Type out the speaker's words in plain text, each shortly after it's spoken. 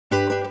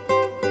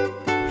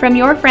From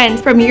your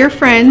friends. From your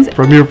friends.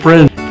 From your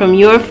friends. From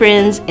your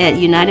friends at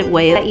United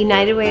Way. At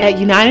United Way. At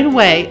United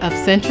Way of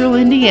Central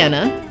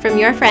Indiana. From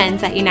your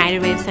friends at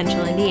United Way of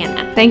Central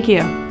Indiana. Thank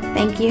you.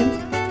 Thank you.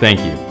 Thank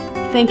you.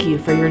 Thank you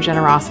for your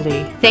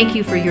generosity. Thank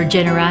you for your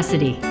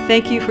generosity.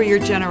 Thank you for your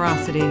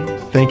generosity.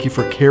 Thank you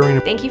for caring.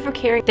 Thank you for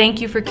caring.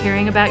 Thank you for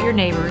caring about your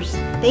neighbors.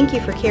 Thank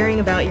you for caring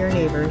about your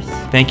neighbors.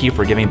 Thank you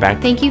for giving back.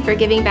 Thank you for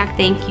giving back.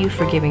 Thank you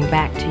for giving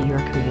back to your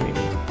community.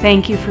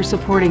 Thank you for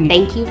supporting.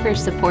 Thank you for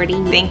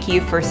supporting. Thank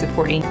you for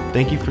supporting.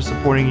 Thank you for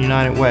supporting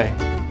United Way.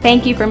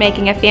 Thank you for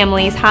making a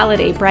family's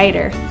holiday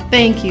brighter.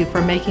 Thank you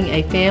for making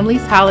a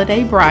family's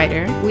holiday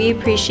brighter. We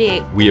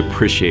appreciate. We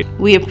appreciate.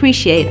 We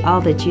appreciate all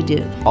that you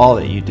do. All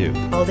that you do.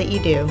 All that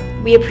you do.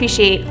 We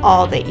appreciate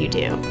all that you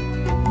do.